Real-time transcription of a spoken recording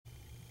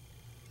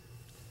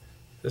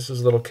This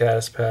is a little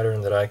caddis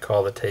pattern that I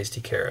call the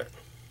Tasty Carrot.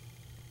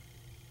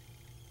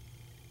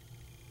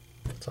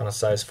 It's on a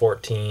size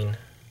 14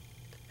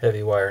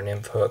 heavy wire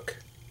nymph hook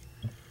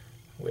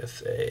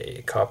with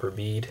a copper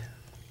bead.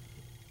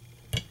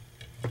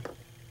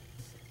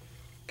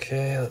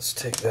 Okay, let's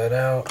take that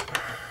out.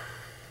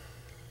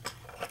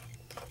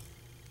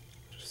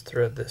 Just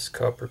thread this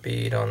copper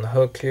bead on the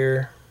hook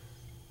here.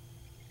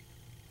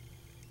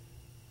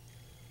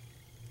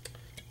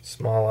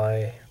 Small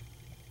eye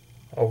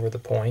over the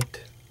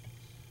point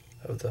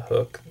of the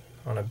hook.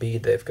 On a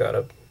bead they've got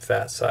a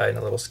fat side and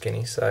a little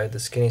skinny side. The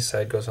skinny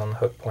side goes on the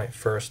hook point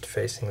first,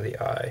 facing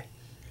the eye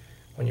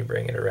when you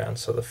bring it around,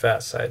 so the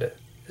fat side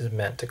is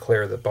meant to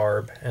clear the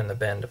barb and the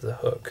bend of the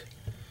hook.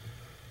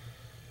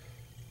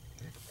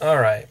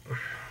 Alright,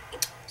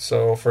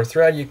 so for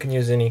thread you can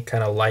use any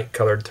kind of light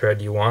colored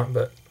thread you want,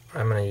 but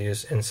I'm going to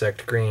use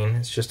insect green.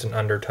 It's just an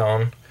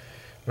undertone.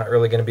 Not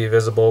really going to be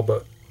visible,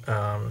 but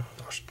I'll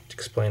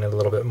explain it a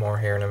little bit more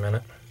here in a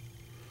minute.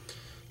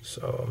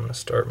 So I'm going to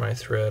start my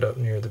thread up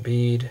near the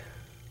bead,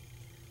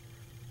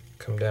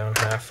 come down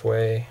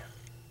halfway,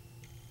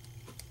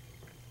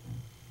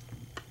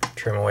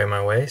 trim away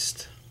my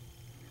waste.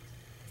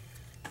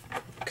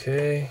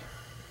 Okay,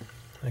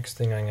 next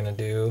thing I'm going to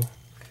do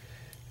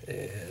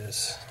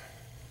is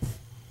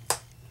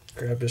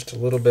grab just a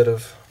little bit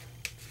of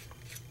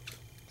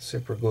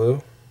super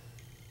glue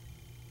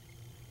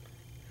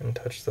and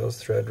touch those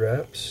thread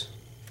wraps.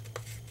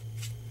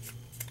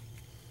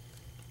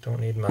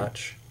 Don't need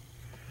much.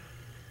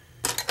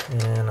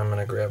 And I'm going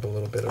to grab a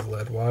little bit of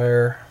lead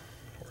wire,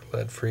 or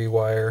lead-free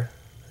wire.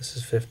 This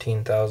is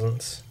 15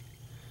 thousandths.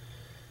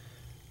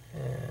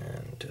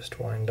 And just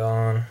wind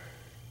on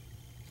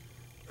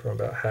from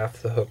about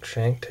half the hook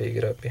shank till you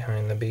get up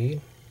behind the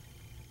bead.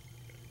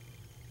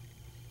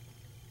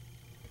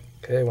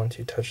 Okay, once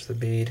you touch the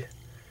bead,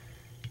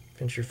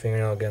 pinch your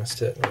fingernail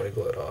against it and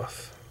wiggle it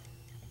off.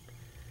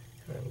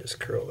 And then just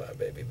curl that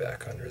baby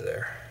back under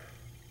there.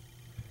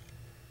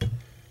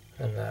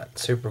 And that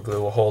super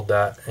glue will hold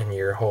that, and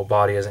your whole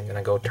body isn't going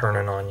to go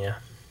turning on you.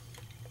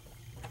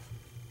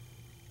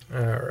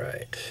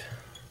 Alright,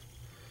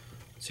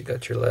 so you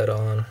got your lead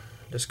on. I'm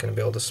just going to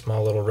build a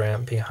small little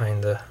ramp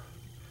behind the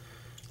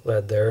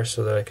lead there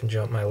so that I can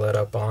jump my lead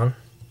up on.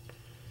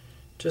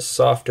 Just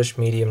softish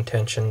medium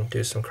tension,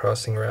 do some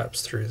crossing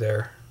wraps through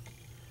there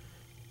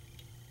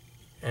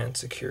and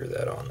secure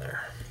that on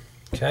there.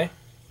 Okay,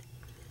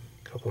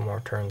 a couple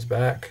more turns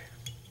back.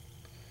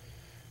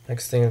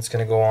 Next thing that's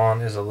going to go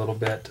on is a little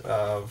bit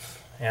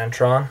of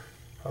antron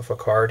off a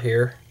card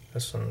here.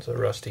 This one's a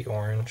rusty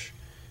orange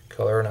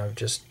color, and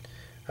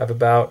I've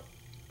about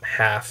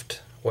halved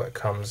what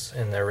comes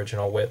in the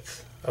original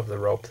width of the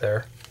rope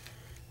there.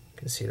 You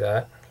can see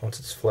that. Once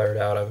it's flared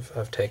out,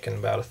 I've taken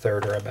about a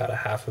third or about a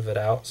half of it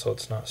out, so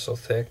it's not so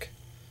thick.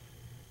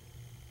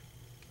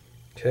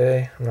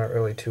 Okay, I'm not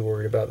really too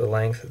worried about the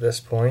length at this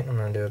point. I'm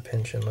going to do a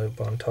pinch and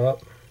loop on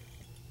top,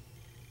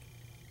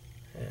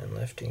 and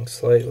lifting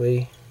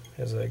slightly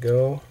as I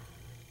go.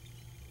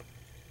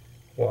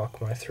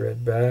 Walk my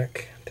thread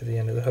back to the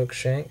end of the hook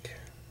shank.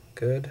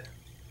 Good.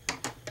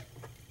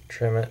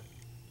 Trim it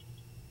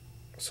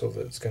so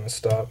that it's going to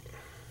stop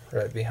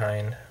right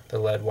behind the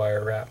lead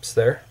wire wraps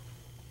there.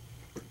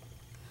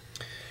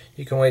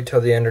 You can wait till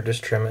the end or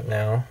just trim it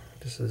now.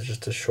 This is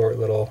just a short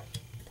little,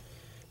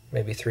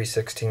 maybe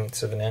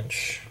 3/16 of an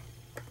inch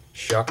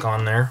shuck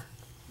on there.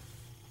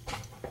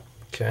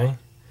 Okay.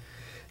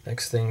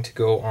 Next thing to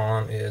go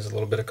on is a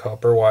little bit of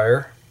copper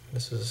wire.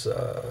 This is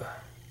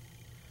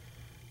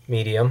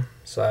medium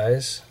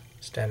size,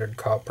 standard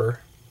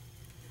copper.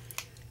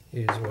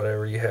 Use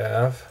whatever you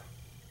have.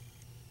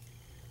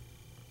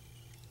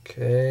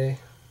 Okay,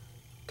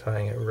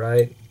 tying it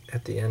right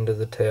at the end of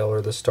the tail, or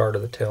the start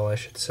of the tail I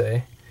should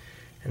say.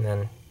 And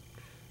then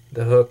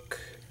the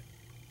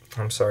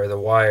the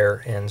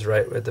wire ends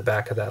right at the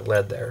back of that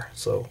lead there.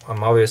 So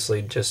I'm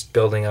obviously just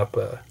building up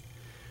a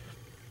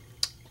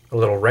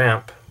little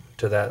ramp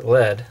to that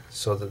lead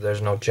so that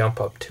there's no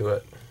jump up to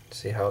it.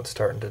 See how it's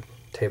starting to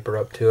taper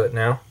up to it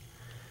now?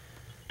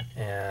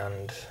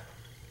 And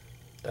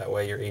that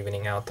way you're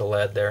evening out the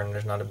lead there and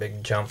there's not a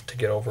big jump to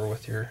get over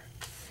with your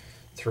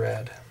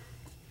thread.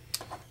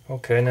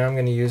 Okay, now I'm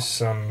going to use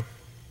some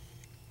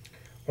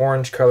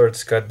orange colored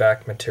scud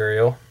back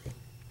material.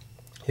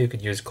 You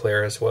could use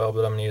clear as well,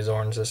 but I'm going to use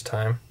orange this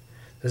time.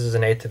 This is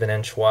 1/8 of an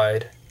inch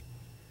wide.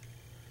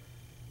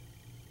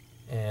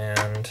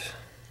 And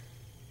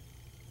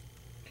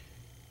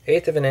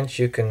 1/8 of an inch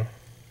you can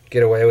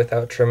get away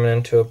without trimming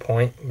into a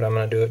point, but I'm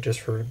going to do it just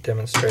for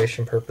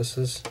demonstration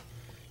purposes.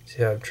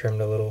 See how I've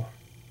trimmed a little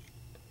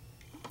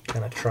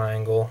kind of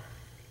triangle.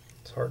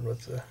 It's hard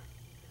with the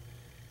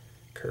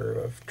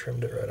curve. I've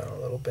trimmed it right on a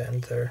little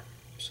bend there.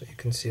 So you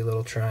can see a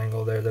little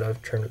triangle there that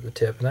I've trimmed at the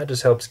tip, and that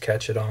just helps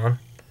catch it on.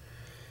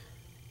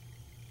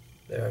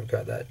 There, I've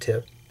got that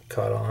tip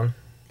caught on.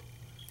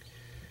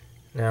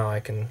 Now I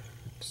can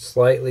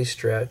slightly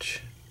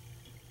stretch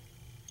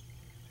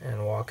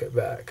and walk it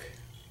back.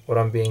 What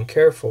I'm being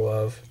careful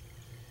of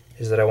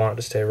is that I want it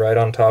to stay right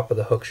on top of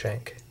the hook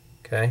shank.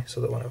 Okay,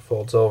 so that when it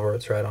folds over,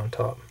 it's right on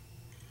top.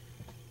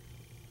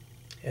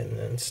 And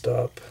then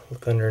stop,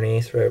 look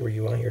underneath right where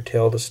you want your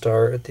tail to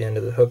start at the end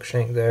of the hook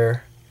shank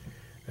there,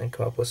 and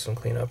come up with some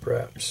cleanup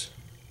wraps.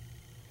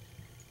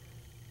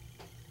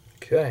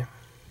 Okay.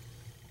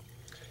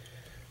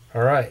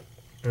 Alright,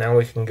 now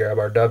we can grab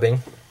our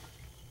dubbing.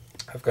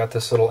 I've got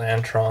this little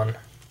Antron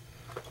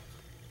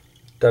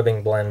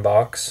dubbing blend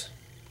box,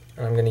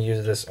 and I'm going to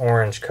use this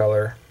orange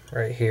color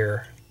right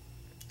here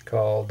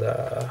called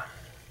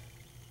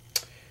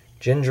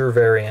Ginger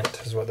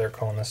Variant is what they're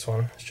calling this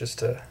one. It's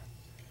just a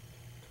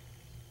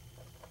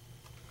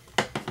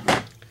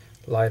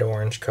light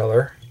orange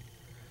color,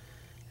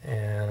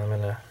 and I'm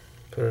going to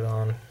put it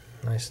on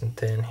nice and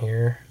thin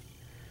here.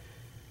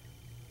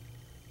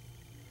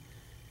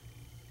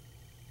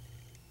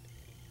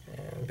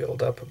 And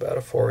build up about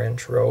a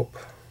 4-inch rope.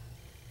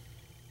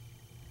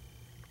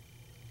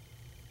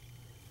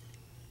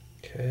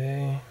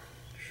 Okay,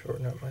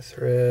 shorten up my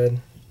thread,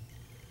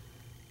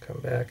 come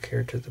back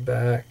here to the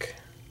back,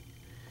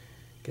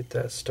 get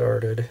that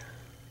started,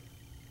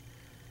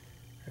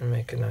 and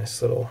make a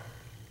nice little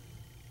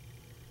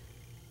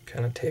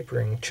kind of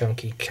tapering,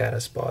 chunky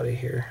caddis body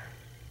here.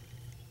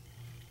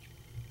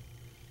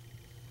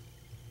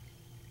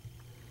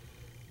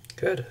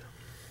 Good.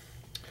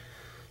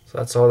 So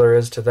that's all there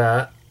is to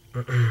that.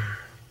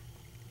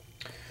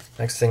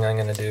 Next thing I'm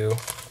going to do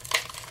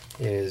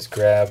is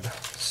grab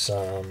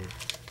some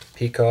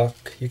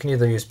Peacock. You can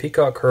either use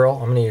Peacock curl.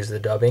 I'm going to use the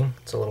dubbing.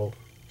 It's a little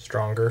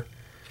stronger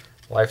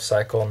life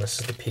cycle, and this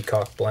is the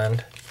Peacock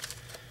blend.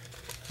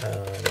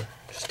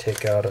 Just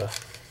take out a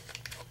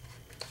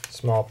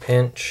small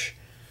pinch.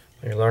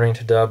 When you're learning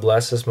to dub,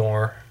 less is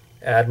more.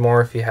 Add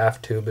more if you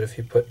have to, but if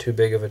you put too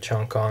big of a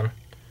chunk on,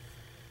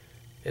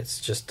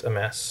 it's just a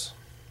mess.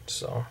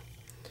 So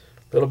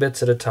little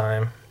bits at a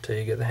time till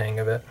you get the hang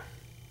of it.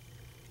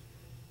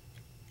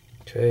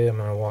 Okay, I'm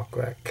going to walk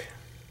back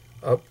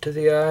up to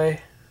the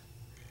eye,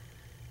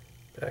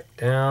 back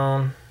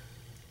down.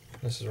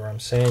 This is where I'm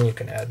saying you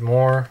can add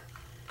more.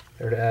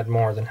 Better to add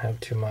more than have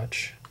too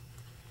much,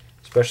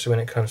 especially when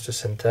it comes to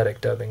synthetic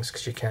dubbings,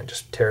 because you can't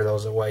just tear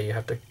those away. You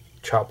have to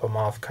chop them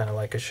off kind of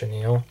like a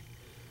chenille,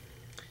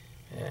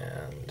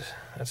 and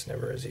that's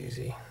never as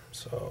easy.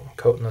 So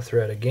coating the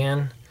thread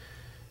again,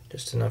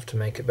 just enough to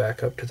make it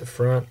back up to the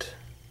front.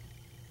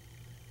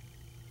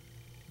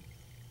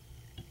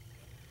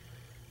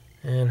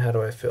 And how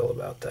do I feel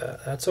about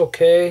that? That's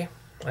okay.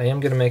 I am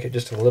going to make it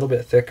just a little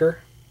bit thicker.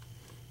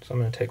 So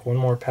I'm going to take one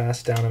more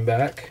pass down and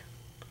back,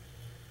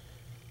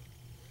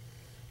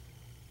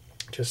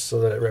 just so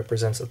that it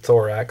represents a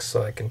thorax,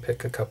 so I can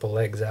pick a couple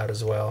legs out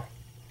as well.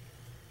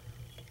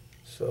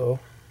 So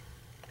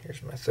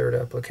here's my third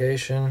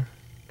application.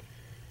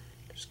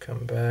 Just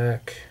come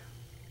back.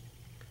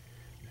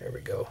 There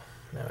we go.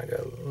 Now I got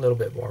a little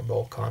bit more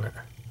bulk on it.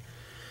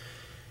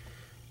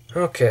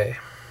 Okay,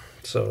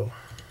 so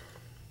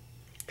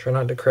try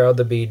not to crowd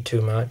the bead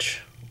too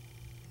much.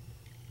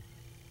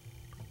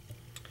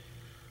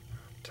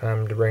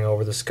 Time to bring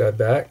over the scud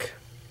back,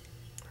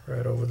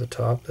 right over the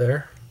top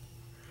there.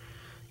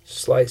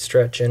 Slight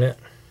stretch in it.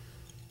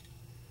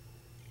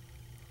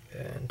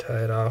 And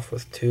tie it off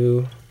with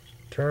 2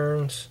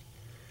 turns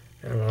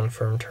and 1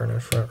 firm turn in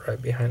front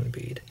right behind the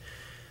bead.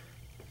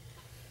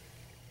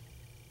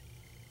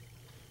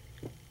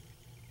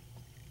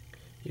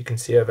 You can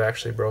see I've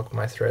actually broke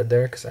my thread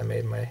there because I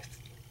made my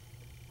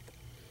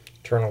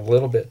turn a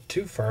little bit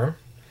too firm,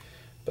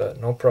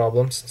 but no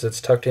problem. Since it's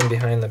tucked in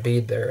behind the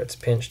bead there, it's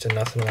pinched and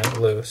nothing went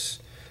loose.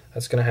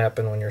 That's going to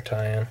happen when you're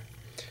tying,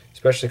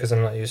 especially because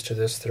I'm not used to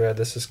this thread.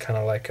 This is kind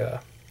of like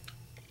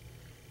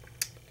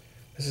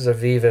this is a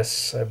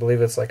Veevus. I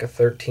believe it's like a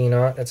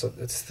 13-aught.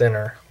 It's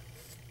thinner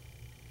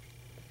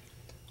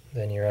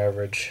than your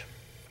average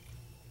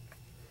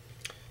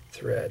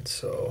thread.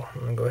 So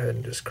I'm going to go ahead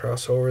and just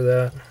cross over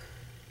that.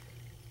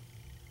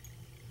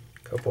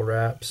 Couple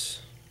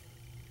wraps.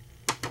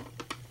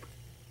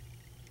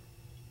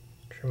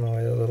 Trim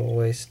away the little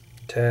waist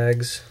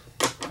tags,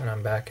 and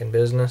I'm back in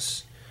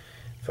business.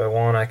 If I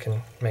want, I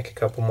can make a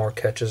couple more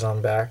catches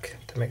on back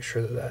to make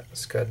sure that that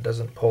scud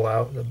doesn't pull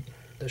out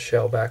the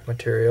shell back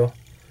material,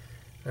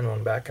 and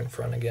one back in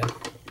front again.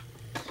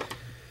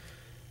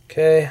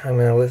 Okay, I'm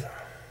going to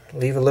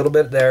leave a little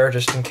bit there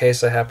just in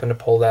case I happen to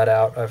pull that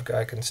out.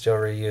 I can still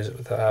reuse it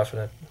without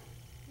having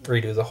to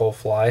redo the whole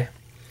fly.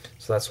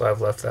 So that's why I've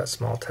left that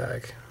small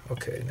tag.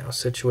 Okay, now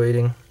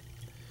situating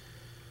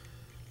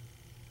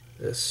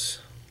this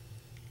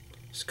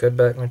scud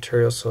back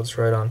material so it's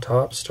right on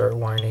top. Start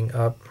winding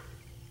up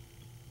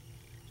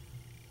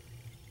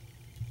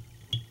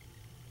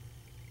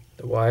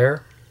the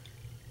wire.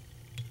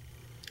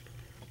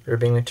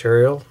 Ribbing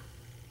material,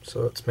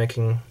 so it's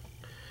making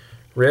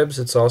ribs.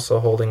 It's also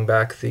holding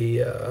back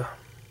the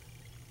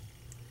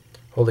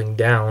holding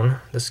down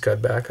the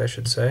scud back, I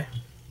should say,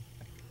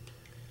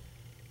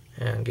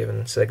 and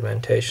giving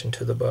segmentation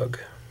to the bug.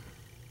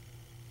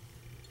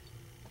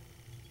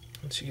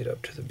 Once you get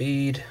up to the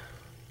bead,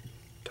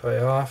 tie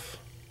off.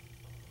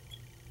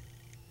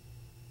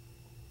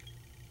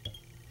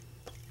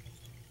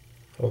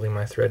 holding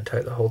my thread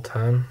tight the whole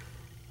time.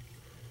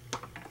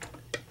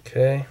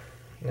 Okay,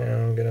 now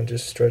I'm going to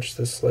just stretch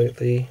this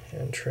slightly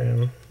and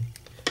trim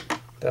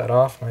that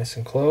off nice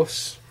and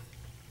close.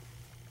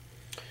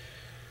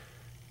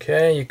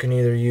 Okay, you can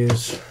either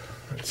use,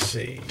 let's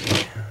see,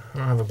 I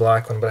don't have a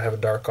black one, but I have a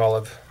dark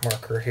olive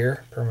marker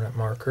here, permanent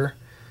marker.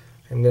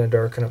 I'm going to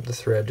darken up the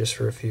thread just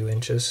for a few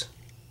inches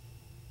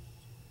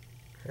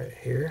right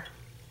here.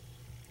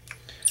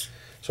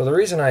 So the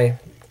reason I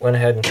went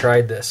ahead and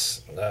tried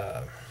this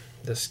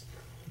this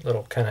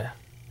little kind of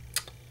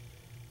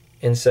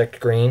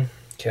insect green,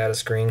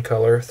 caddis green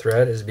color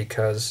thread is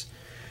because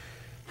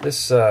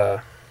this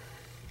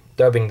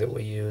dubbing that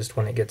we used,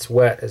 when it gets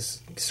wet, it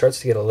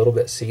starts to get a little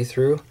bit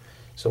see-through.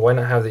 So why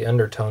not have the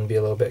undertone be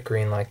a little bit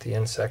green like the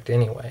insect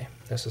anyway?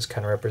 This is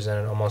kind of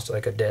represented almost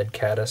like a dead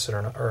caddis or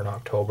an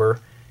October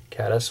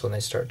caddis when they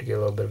start to get a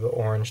little bit of an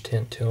orange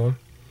tint to them.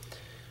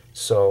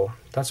 So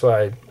that's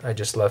why I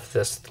just left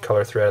this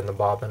color thread in the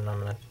bobbin. I'm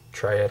going to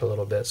try it a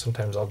little bit.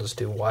 Sometimes I'll just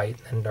do white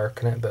and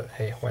darken it, but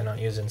hey, why not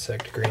use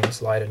insect green?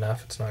 It's light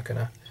enough. It's not going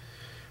to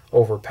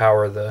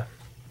overpower the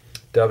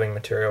dubbing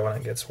material when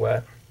it gets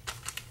wet.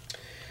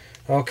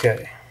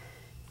 Okay,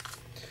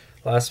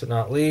 last but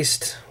not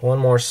least, one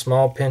more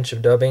small pinch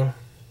of dubbing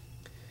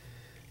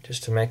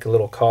just to make a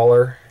little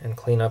collar and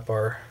clean up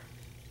our...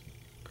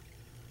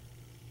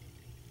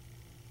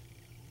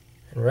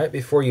 And right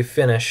before you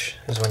finish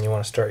is when you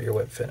want to start your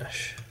whip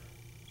finish.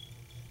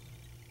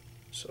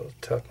 So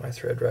tuck my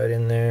thread right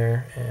in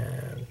there,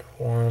 and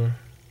 1,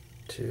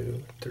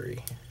 2, 3.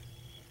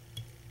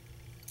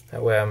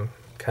 That way I'm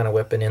kind of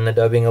whipping in the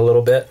dubbing a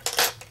little bit.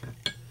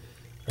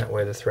 That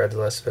way the thread's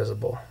less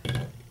visible.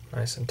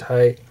 Nice and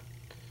tight.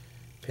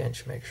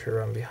 Pinch, make sure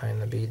I'm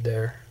behind the bead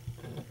there.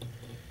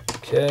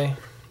 Okay,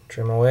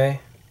 trim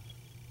away.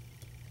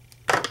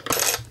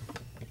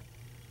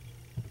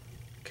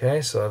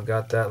 Okay, so I've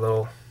got that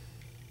little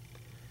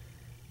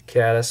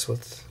caddis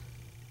with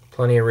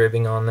plenty of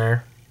ribbing on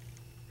there.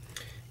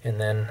 And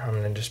then I'm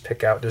going to just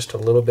pick out just a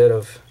little bit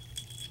of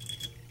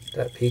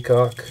that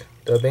peacock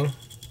dubbing.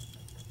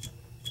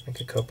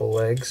 Make a couple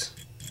legs.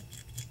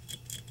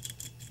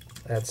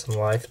 Add some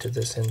life to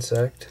this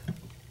insect.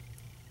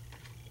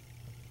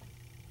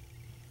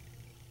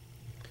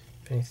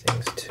 If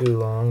anything's too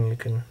long, you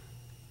can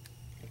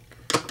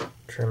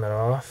trim it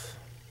off.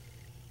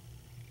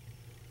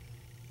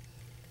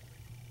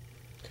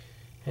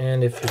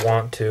 And if you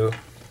want to,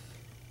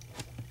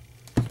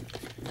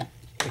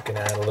 you can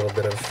add a little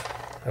bit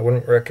of, I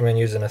wouldn't recommend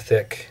using a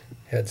thick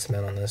head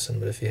cement on this one,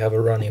 but if you have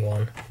a runny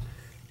one,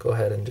 go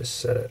ahead and just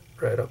set it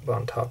right up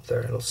on top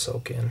there. It'll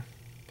soak in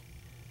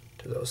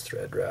to those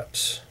thread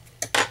wraps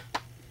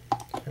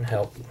and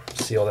help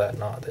seal that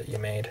knot that you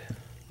made.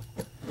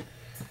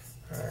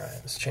 Alright,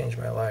 let's change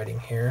my lighting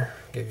here,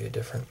 give you a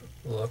different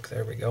look.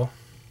 There we go.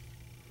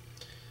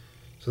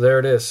 So there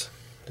it is,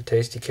 the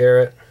tasty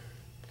carrot.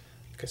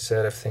 Like I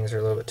said, if things are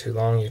a little bit too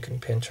long, you can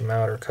pinch them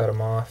out or cut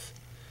them off,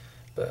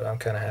 but I'm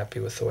kind of happy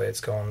with the way it's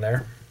going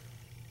there.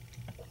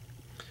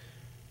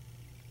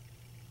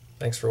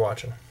 Thanks for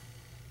watching.